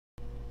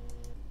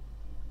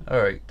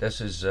Alright,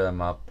 this is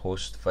my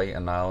post-fight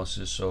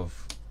analysis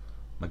of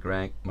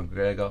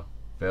McGregor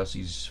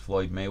versus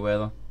Floyd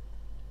Mayweather.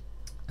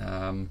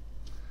 It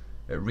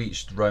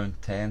reached round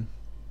 10,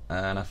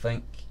 and I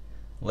think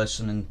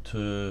listening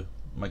to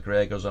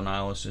McGregor's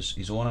analysis,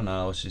 his own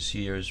analysis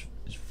here, is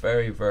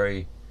very,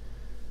 very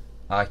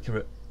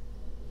accurate.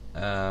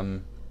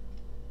 I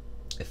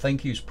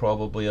think he was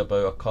probably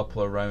about a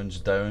couple of rounds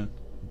down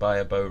by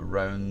about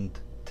round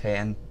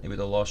 10. He would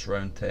have lost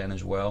round 10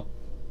 as well.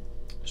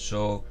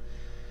 So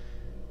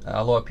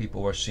a lot of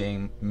people were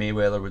saying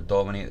Mayweather would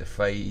dominate the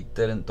fight. He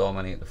didn't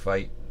dominate the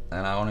fight,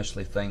 and I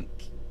honestly think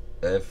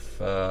if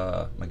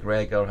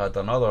McGregor had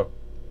another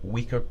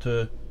week or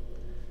two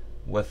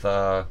with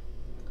a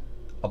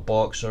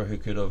boxer who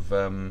could have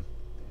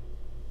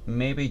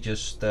maybe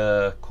just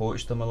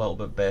coached him a little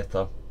bit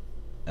better.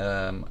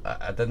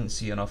 I didn't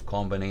see enough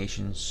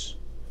combinations.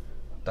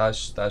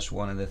 That's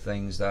one of the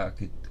things that I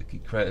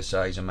could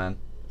criticise him in.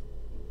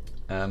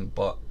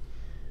 But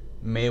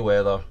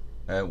Mayweather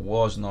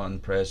was not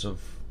impressive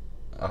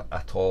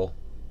at all,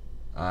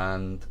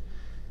 and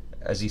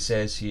as he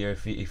says here,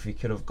 if he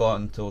could have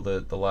gotten till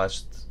the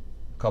last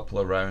couple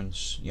of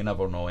rounds, you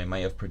never know, he might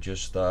have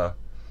produced a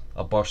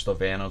burst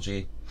of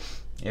energy.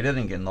 He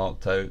didn't get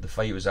knocked out. The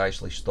fight was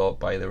actually stopped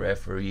by the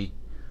referee.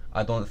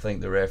 I don't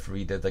think the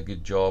referee did a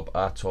good job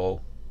at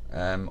all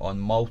on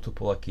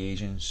multiple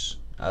occasions.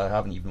 I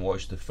haven't even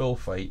watched the full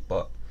fight,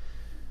 but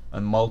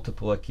on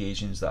multiple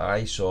occasions that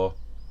I saw,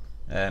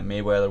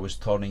 Mayweather was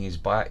turning his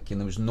back,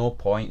 and there was no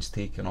points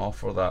taken off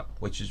for that,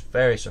 which is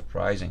very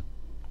surprising.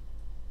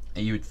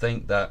 And you would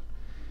think that,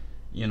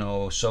 you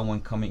know, someone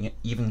coming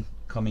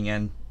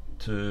in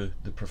to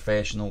the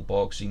professional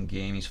boxing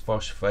game, his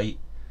first fight,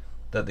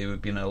 that they would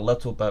have been a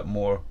little bit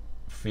more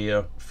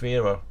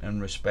fairer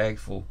and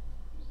respectful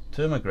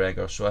to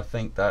McGregor. So I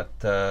think that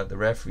the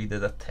referee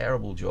did a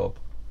terrible job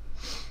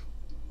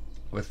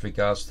with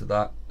regards to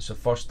that. It's the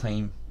first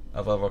time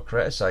I've ever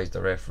criticised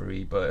a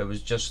referee, but it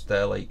was just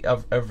like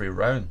every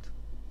round,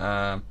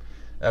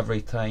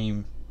 every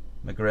time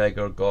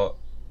McGregor got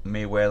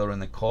Mayweather in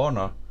the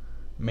corner,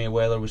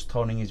 Mayweather was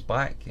turning his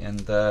back,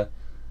 and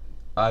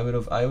I would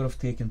have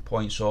taken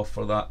points off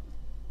for that.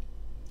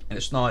 And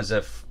it's not as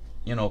if,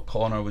 you know,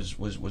 Conor was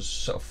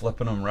sort of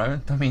flipping him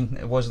round. I mean,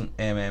 it wasn't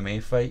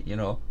MMA fight, you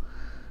know.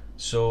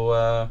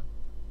 So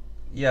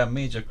yeah,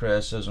 major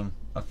criticism.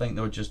 I think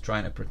they were just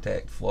trying to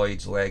protect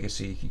Floyd's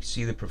legacy. You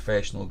see the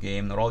professional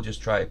game, they're all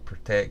just trying to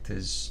protect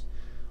his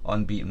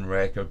unbeaten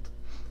record.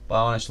 But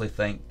I honestly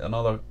think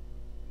another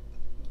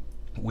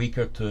week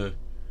or two,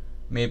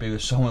 maybe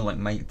with someone like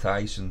Mike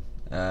Tyson,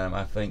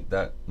 I think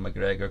that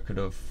McGregor could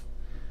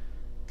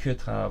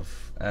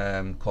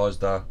have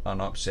caused an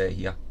upset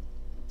here.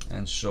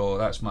 And so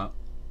that's my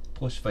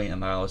post-fight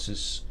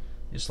analysis.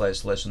 Just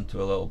let's listen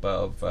to a little bit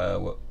of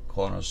what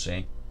Conor's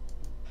saying.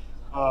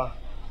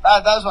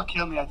 That was what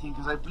killed me, I think,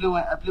 because I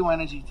blew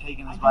energy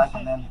taking his back,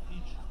 and then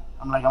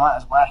I'm at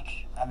his back,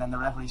 and then the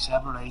referee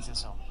separated.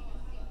 So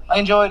I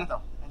enjoyed it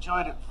though.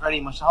 Enjoyed it very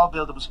much. The whole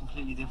build-up was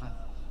completely different.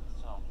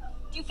 So.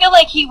 Do you feel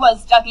like he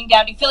was ducking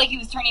down? Do you feel like he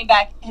was turning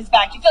his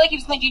back? Do you feel like he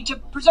was thinking to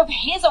preserve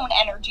his own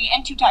energy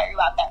and to tire you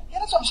out there? Yeah,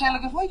 that's what I'm saying.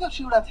 Like, if I go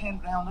through that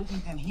 10th round, I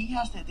think then he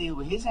has to deal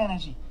with his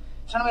energy.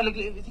 So anyway, like,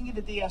 if you think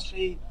of the DS3,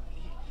 he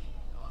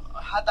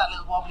had that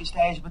little wobbly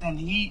stage, but then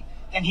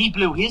he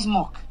blew his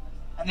muck.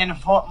 And then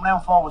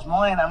round 4 was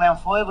mine, and round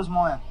 5 was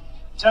mine.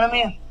 Do you know what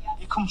I mean?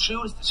 You come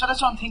through. So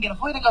that's what I'm thinking.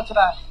 If I'd have got to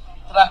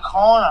that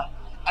corner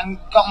and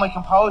got my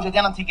composure,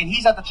 then I'm thinking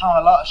he's had to throw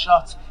a lot of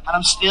shots, and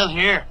I'm still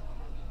here.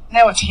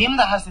 Now it's him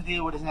that has to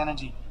deal with his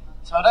energy.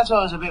 So that's why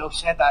I was a bit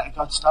upset that it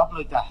got stopped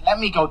like that. Let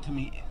me go to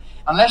me.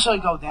 Unless I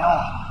go down.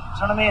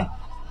 Do you know what I mean?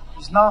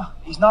 He's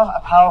not a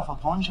powerful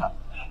puncher.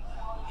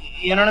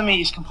 You know what I mean?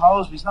 He's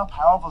composed, but he's not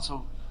powerful,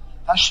 so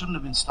that shouldn't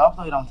have been stopped,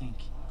 I don't think.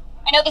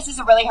 I know this is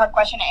a really hard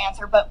question to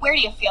answer, but where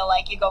do you feel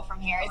like you go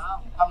from here?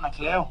 I haven't a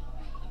clue.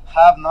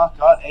 Have not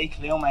got a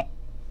clue, mate.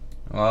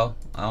 Well,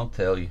 I'll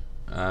tell you.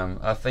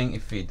 I think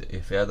if he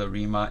had a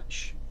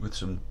rematch with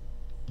some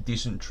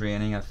decent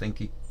training, I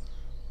think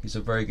he's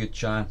a very good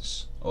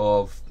chance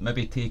of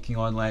maybe taking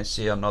on, let's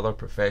say, another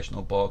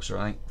professional boxer.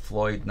 I think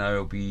Floyd now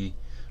will be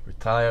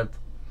retired,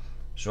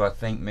 so I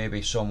think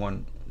maybe some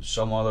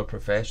other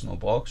professional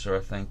boxer,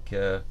 I think,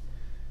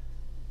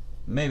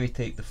 maybe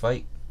take the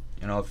fight.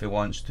 You know, if he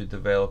wants to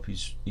develop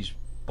his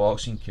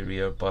boxing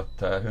career, but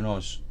who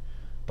knows?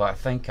 But I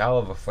think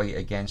I'll have a fight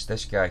against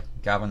this guy,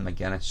 Gavin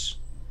McGuinness.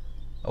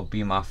 It'll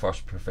be my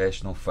first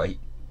professional fight.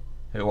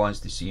 Who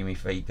wants to see me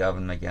fight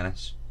Gavin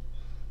McGuinness?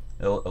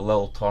 A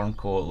little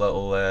turncoat,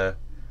 I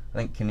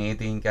think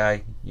Canadian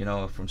guy, you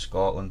know, from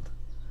Scotland,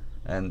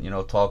 and you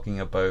know, talking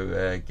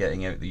about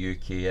getting out the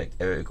UK,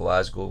 out of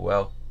Glasgow.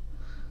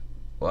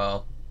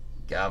 Well,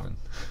 Gavin,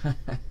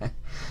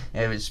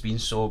 if it's been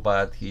so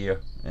bad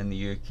here in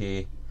the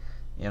UK,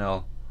 you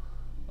know,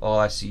 all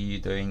I see you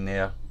doing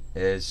there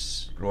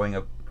is growing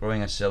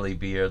a silly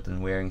beard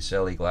and wearing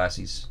silly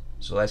glasses.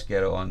 So let's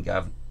get it on,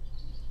 Gavin.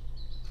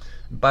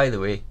 And by the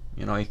way,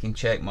 you know, you can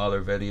check my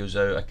other videos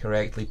out. I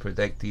correctly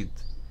predicted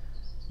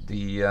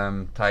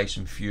the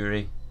Tyson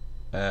Fury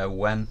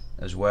win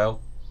as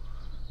well,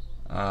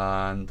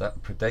 and I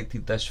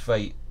predicted this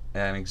fight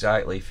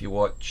exactly. If you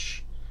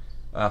watch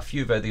a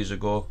few videos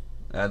ago,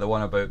 the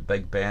one about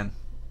Big Ben,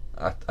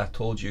 I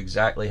told you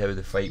exactly how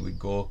the fight would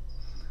go.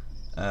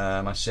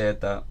 I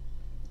said that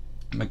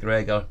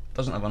McGregor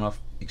doesn't have enough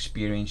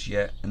experience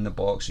yet in the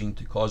boxing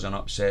to cause an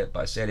upset, but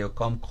I said he'll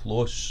come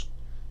close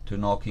to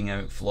knocking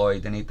out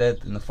Floyd, and he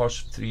did. In the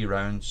first 3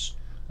 rounds,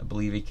 I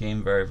believe he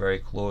came very, very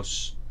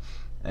close,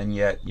 and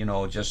yet, you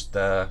know, just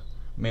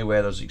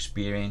Mayweather's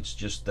experience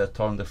just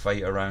turned the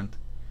fight around,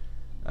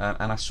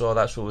 and I saw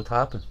that's what would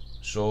happen.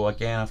 So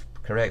again, I've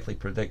correctly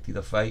predicted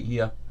a fight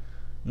here.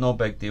 No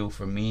big deal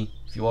for me.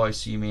 If you want to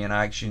see me in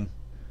action,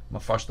 my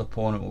first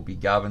opponent will be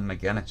Gavin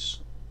McGuinness.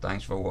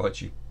 Thanks for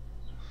watching.